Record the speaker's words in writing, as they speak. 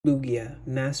Lugia,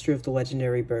 master of the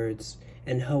legendary birds,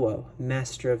 and Ho-Oh,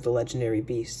 master of the legendary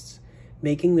beasts.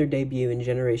 Making their debut in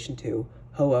Generation 2,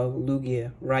 Ho-Oh,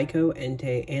 Lugia, Raikou,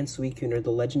 Entei, and Suicune are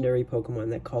the legendary Pokemon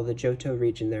that call the Johto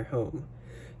region their home.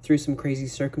 Through some crazy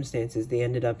circumstances, they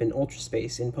ended up in Ultra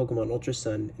Space in Pokemon Ultra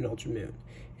Sun and Ultra Moon,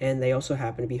 and they also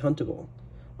happen to be huntable.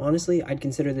 Honestly, I'd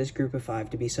consider this group of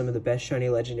 5 to be some of the best shiny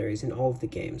legendaries in all of the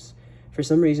games. For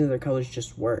some reason, their colors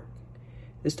just work.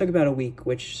 This took about a week,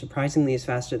 which surprisingly is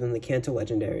faster than the Kanto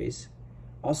legendaries.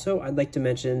 Also, I'd like to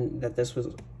mention that this was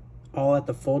all at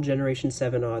the full Generation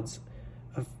 7 odds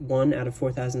of 1 out of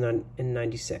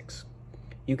 4,096.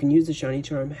 You can use the shiny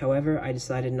charm, however, I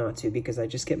decided not to because I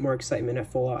just get more excitement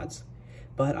at full odds.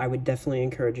 But I would definitely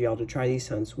encourage y'all to try these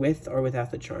hunts with or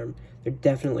without the charm. They're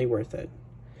definitely worth it.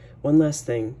 One last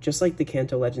thing, just like the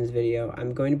Kanto Legends video,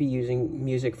 I'm going to be using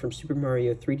music from Super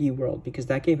Mario 3D World because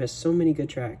that game has so many good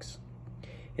tracks.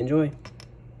 Enjoy!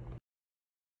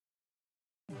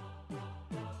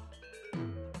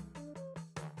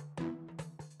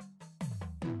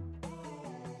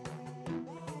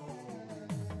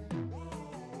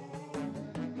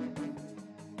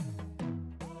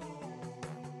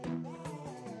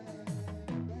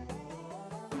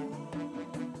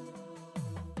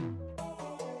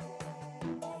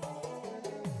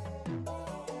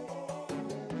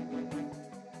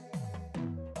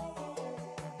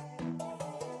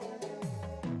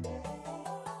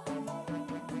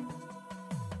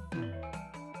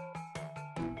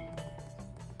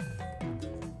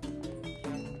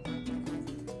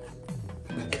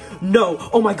 No!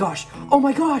 Oh my gosh! Oh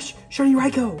my gosh! Shiny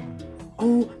Raikou!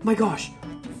 Oh my gosh!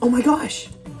 Oh my gosh!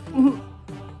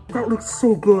 That looks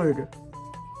so good!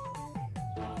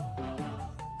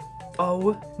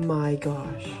 Oh my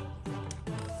gosh.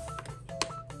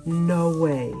 No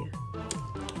way.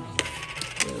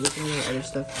 Yeah, look at all the other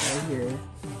stuff right here.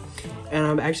 And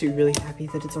I'm actually really happy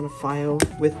that it's on a file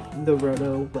with the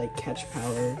Roto, like, catch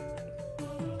power.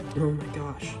 Oh my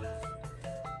gosh.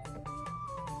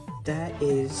 That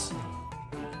is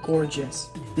gorgeous.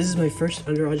 This is my first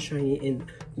Under Odd Shiny in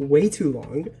way too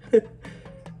long.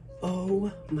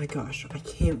 Oh my gosh, I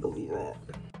can't believe that.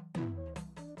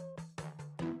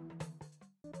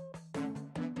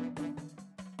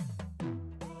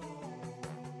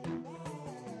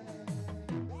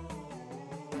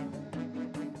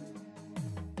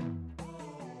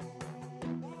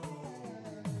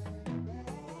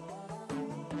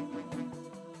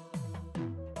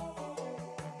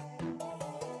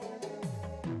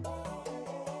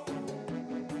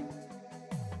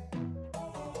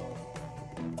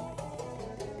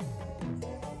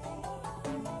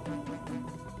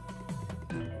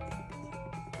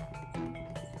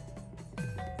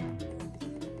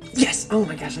 Yes! Oh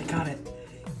my gosh, I got it.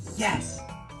 Yes!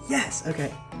 Yes!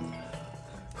 Okay.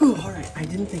 Whew, alright, I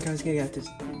didn't think I was gonna get this.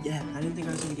 Yeah, I didn't think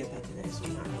I was gonna get that today, so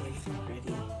I'm not really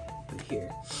ready. But here.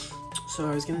 So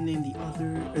I was gonna name the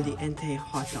Entei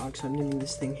hot dog, so I'm naming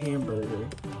this thing hamburger.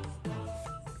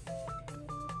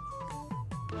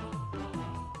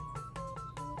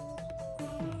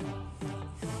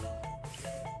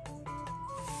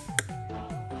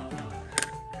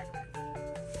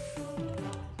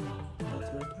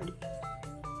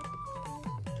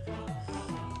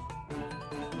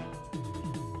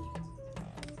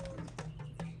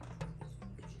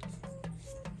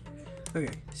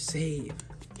 Okay, save.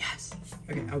 Yes.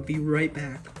 Okay, I'll be right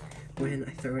back when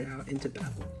I throw it out into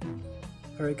battle.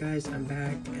 Alright guys, I'm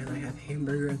back and I have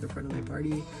hamburger at the front of my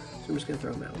party, so I'm just gonna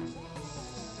throw him out.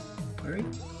 Alright.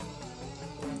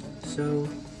 So,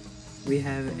 we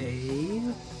have a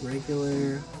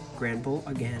regular Grand Bowl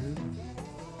again,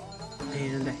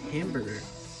 and a hamburger.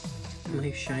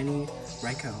 My shiny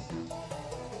Raikou.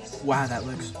 Wow, that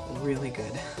looks really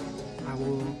good. I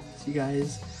will see you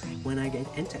guys when I get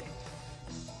Entei.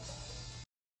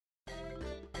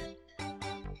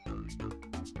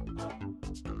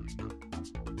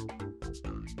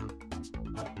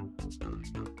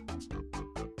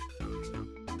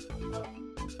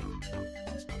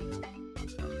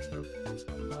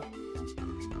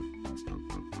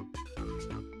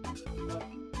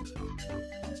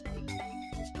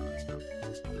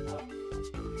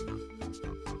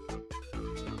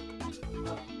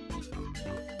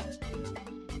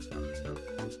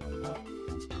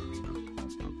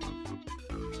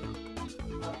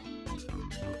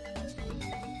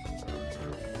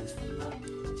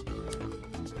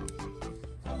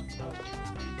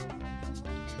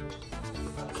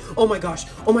 Oh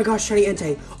my gosh, shiny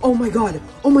Entei. Oh my god,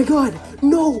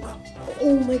 no!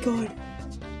 Oh my god.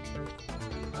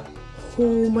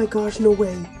 Oh my gosh, no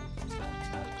way.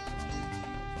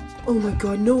 Oh my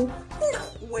god, no. No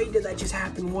way. way did that just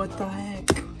happen? What the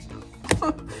heck?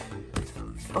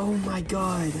 Oh my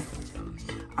god.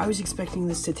 I was expecting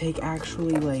this to take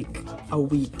actually like a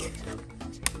week.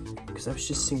 Because I was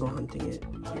just single hunting it.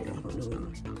 Here, I don't know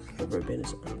what the ribbon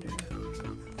is under.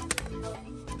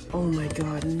 Oh my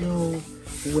god, no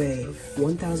way.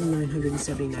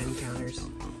 1,979 encounters.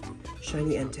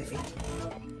 Shiny Entei.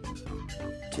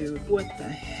 Dude, what the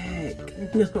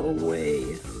heck? No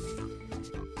way.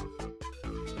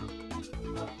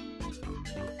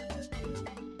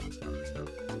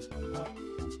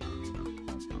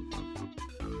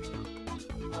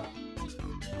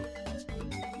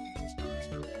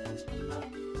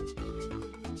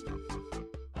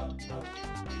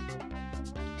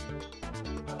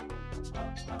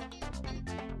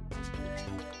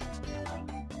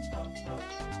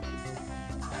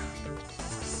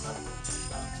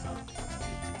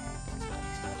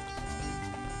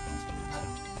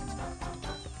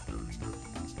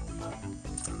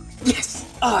 Yes!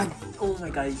 Oh my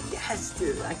god, yes,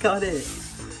 dude, I got it.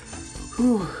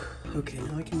 Whew. Okay,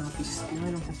 now I don't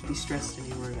have to be stressed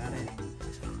anymore about it.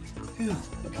 Whew.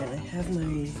 Okay, I have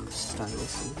my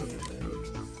stylus in here, right?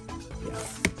 Yeah.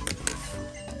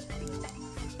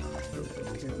 I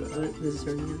don't care about what this is.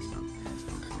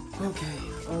 Okay,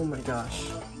 oh my gosh.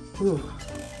 Whew.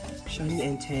 Shiny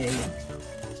Entei.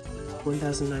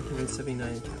 1,979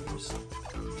 encounters.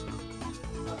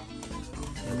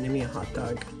 And name me a hot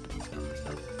dog.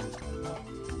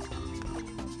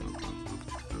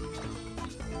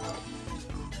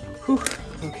 Whew,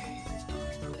 okay.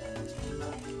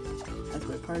 That's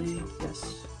my party,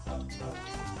 yes.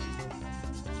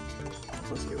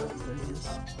 Let's get rid of these.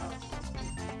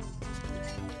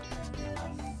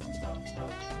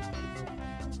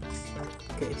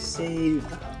 Okay, save.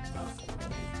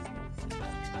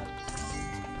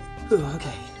 Whew,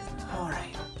 okay.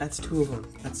 Alright, that's 2 of them.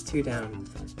 That's 2 down.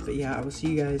 But yeah, I will see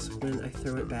you guys when I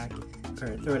throw it back,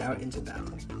 or throw it out into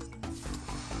battle.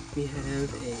 We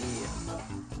have a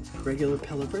regular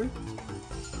Pelipper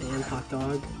and hot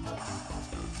dog.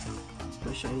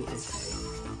 No shiny Entei.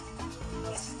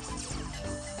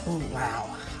 Oh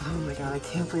wow. Oh my god, I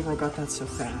can't believe I got that so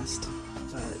fast.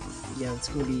 But yeah, it's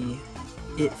gonna be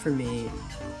it for me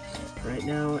right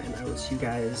now, and I will see you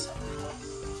guys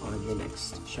on the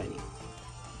next shiny.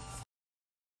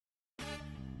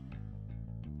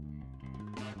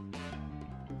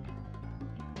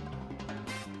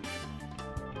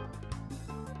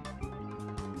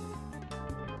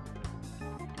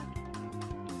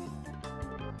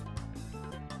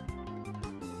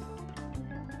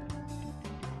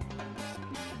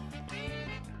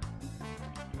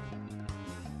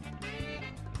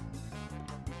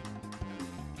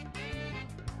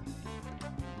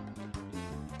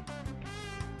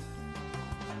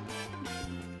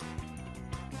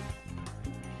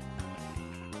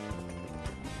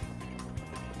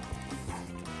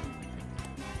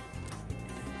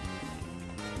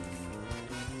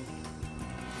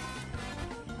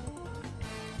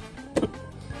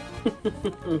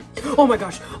 Oh my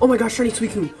gosh, shiny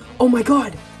Suicune. Oh my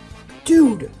god,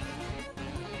 dude.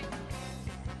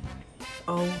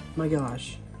 Oh my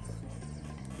gosh.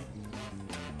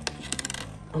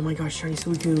 Oh my gosh, shiny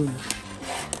Suicune.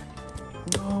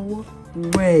 No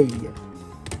way.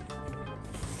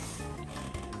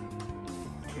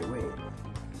 Okay, wait.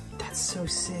 That's so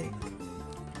sick.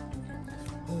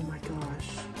 Oh my gosh.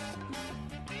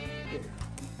 Here.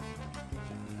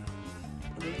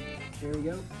 There we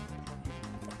go.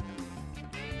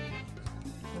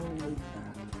 Holy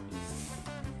crap.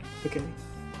 Okay.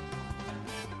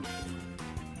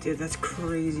 Dude, that's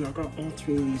crazy. I got all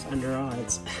 3 of these under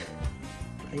odds.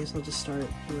 I guess I'll just start.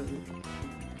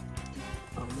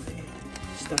 Oh, my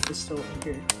stuff is still up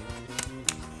here.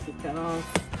 Take that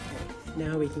off. Okay.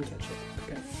 Now we can catch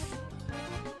it. Okay.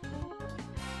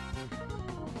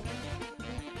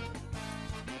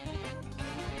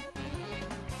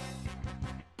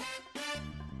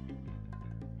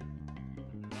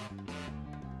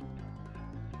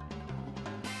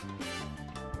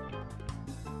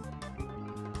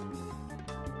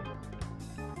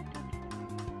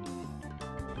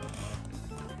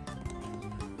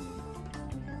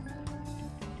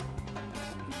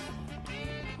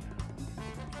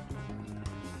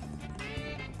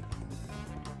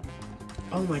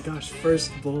 Oh my gosh, first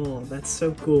bowl. That's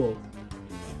so cool.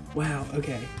 Wow,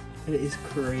 okay. That is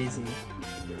crazy.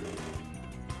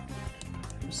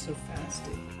 I'm so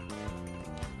fasting.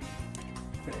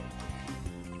 Okay.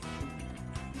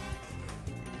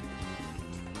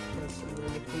 That's so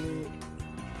really cool.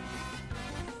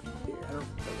 Here, I don't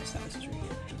know this has tree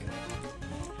yet. Okay.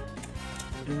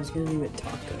 I was gonna name it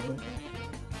Taco.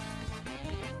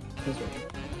 That's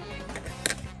right.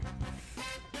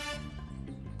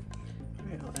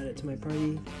 Alright, I'll add it to my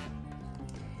party.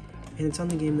 And it's on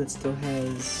the game that still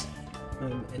has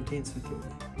Entei and Suicune.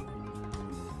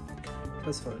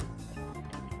 That's fun.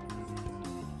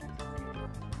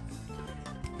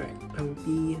 Alright, I will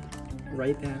be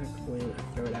right back when I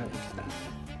throw it out into battle.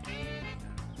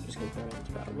 I'm just gonna throw it out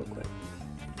into battle real quick.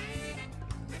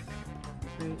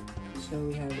 Alright, so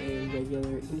we have a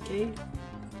regular Inkay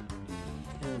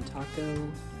and Taco,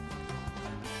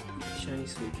 shiny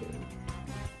Suicune.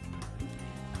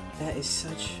 That is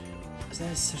such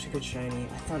a good shiny.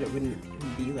 I thought it wouldn't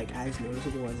be like as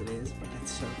noticeable as it is, but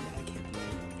that's so good. I can't believe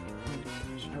it. Oh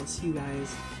my gosh. I'll see you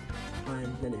guys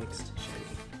on the next shiny.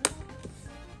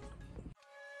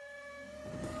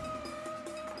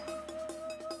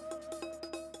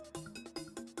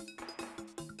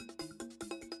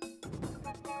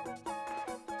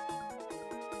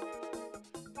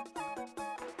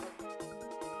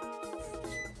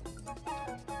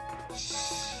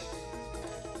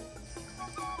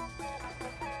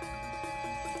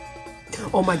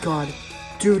 Oh my god.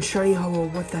 Dude, shiny Ho-Oh,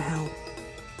 what the hell?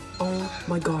 Oh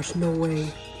my gosh, no way.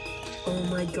 Oh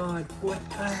my god, what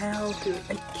the hell, dude?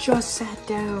 I just sat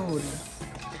down.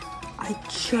 I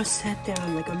just sat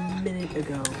down like a minute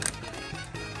ago.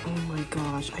 Oh my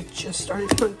gosh, I just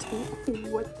started hunting.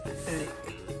 What the heck?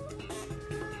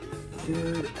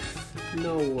 Dude,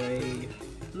 no way.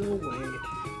 No way.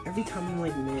 Every time I'm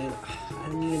like, man,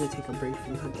 I'm gonna take a break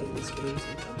from hunting this game. It's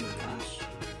like, oh my gosh.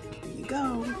 Here you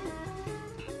go.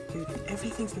 Dude,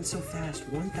 everything's been so fast.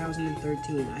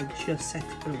 1013. I just sat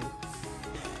down.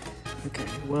 Okay,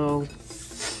 well,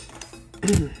 I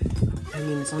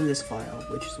mean, it's on this file,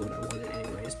 which is what I wanted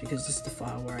anyways, because this is the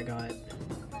file where I got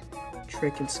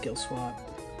Trick and Skill Swap.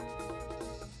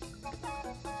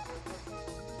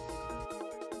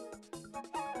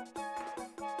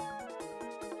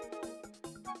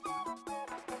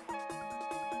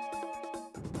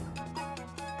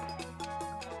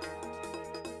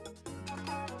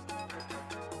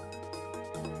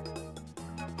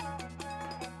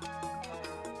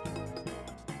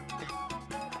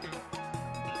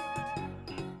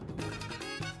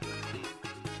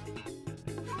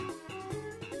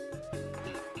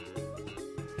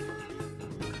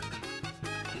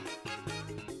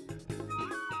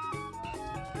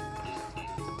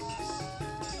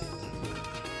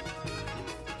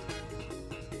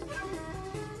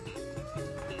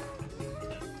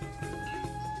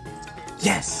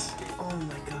 Yes! Oh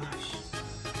my gosh.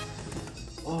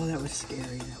 Oh, that was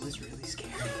scary. That was really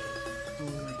scary. Oh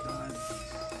my god.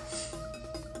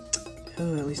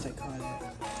 Oh, at least I caught it.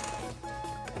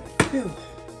 Phew.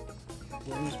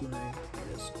 Where's my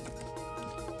wrist?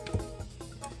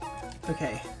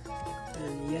 Okay.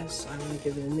 And yes, I'm gonna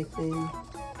give it a nickname.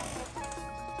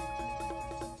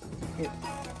 Yep.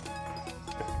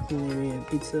 Malaria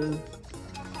Pizza.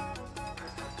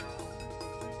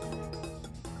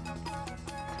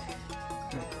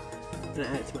 I'm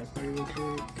gonna add it to my party real quick.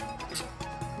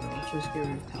 No, I'll just get rid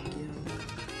of Palkia.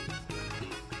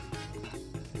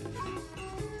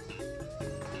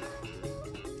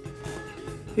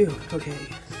 Phew, okay.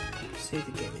 Save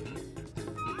the game.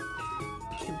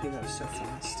 Can't believe that was so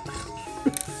fast.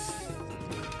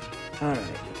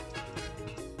 Alright.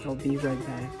 I'll be right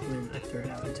back when I throw it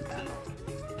out into battle.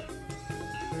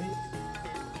 Alright.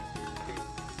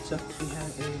 So we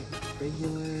have a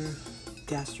regular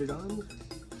Gastrodon.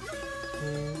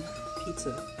 And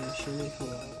Pizza and shiny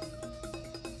Ho-Oh.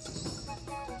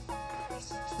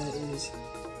 That is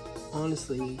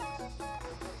honestly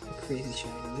a crazy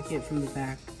shiny. Looking at it from the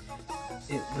back,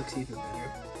 it looks even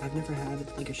better. I've never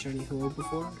had like a shiny Ho-Oh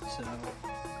before, so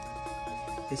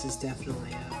this is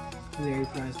definitely a very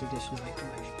prized addition to my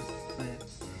collection. But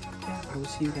yeah, I will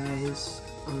see you guys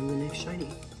on the next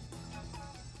shiny.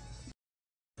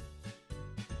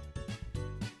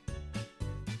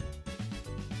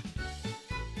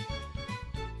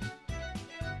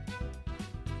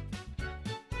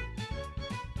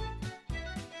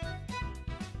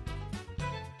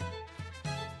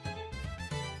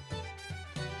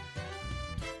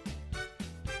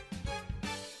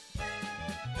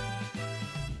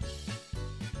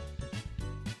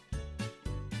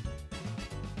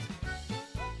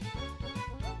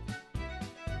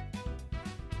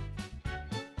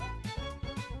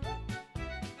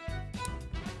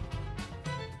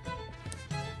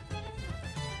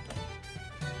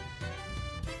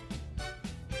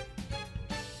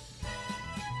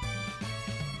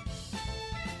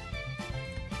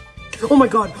 Oh my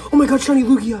god, shiny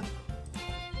Lugia!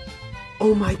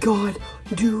 Oh my god,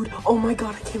 dude, oh my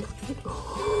god, I can't believe it.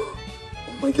 Oh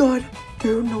my god,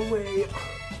 dude, no way.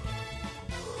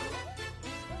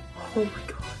 Oh my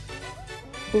god.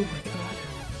 Oh my god.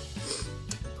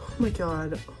 Oh my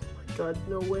god. Oh my god,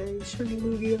 no way. Shiny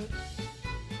Lugia.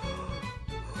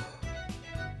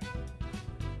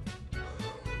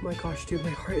 Oh my gosh, dude, my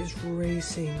heart is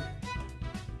racing.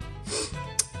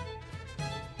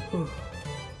 Oh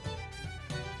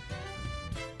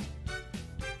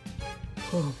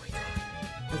my god.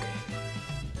 Okay.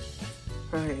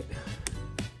 Alright.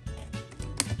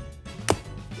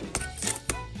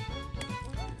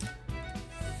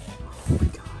 Oh my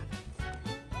god.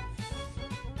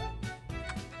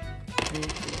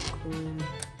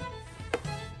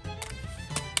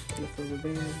 Gonna fill the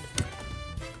band.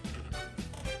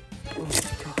 Oh my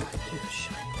god, dude,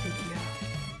 shiny Lugia.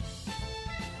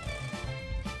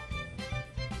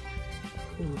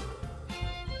 Ooh.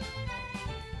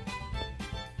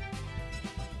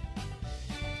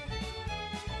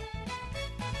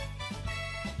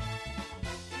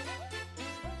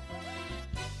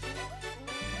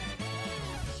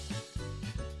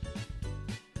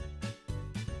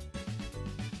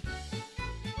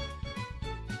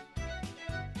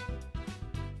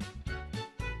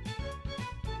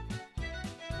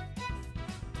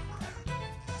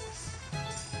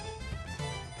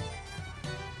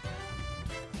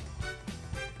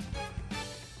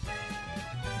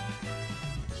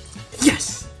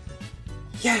 Yes!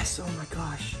 Yes! Oh my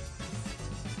gosh.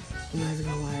 I'm not even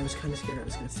gonna lie, I was kind of scared I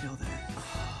was gonna fail that.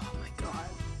 Oh my god.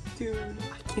 Dude,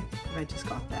 I can't believe I just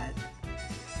got that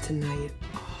tonight.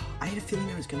 Oh, I had a feeling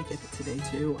I was gonna get it today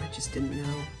too, I just didn't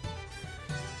know.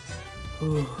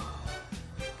 Oh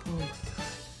my god.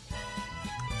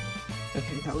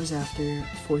 Okay, that was after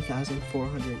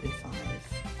 4,405.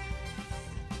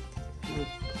 Nope.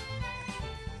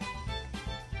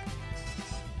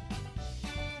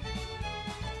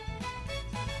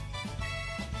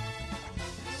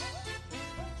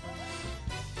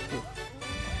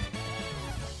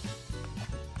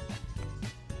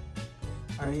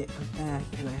 Alright, I'm back,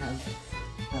 and I have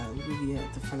Lugia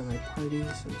at the front of my party, so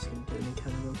I'm just going to do an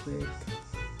encounter real quick.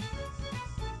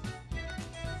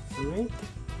 Alright,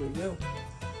 here we go.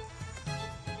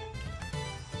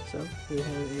 So, we have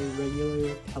a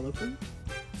regular Pelican,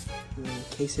 and then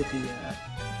Quesadilla.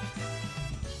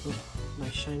 Oh, my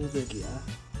shiny Lugia.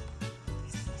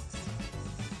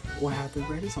 Wow, the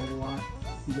red is a lot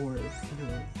more, I don't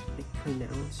know, like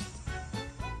pronounced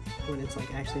when it's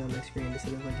like actually on my screen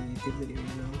instead of like a YouTube video, you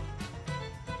know?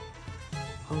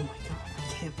 Oh my god, I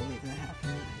can't believe that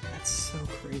happened. That's so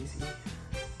crazy.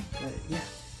 But yeah,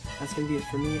 that's gonna be it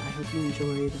for me. I hope you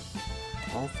enjoyed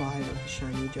all 5 of the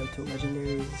shiny Johto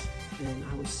legendaries, and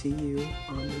I will see you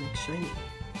on the next shiny.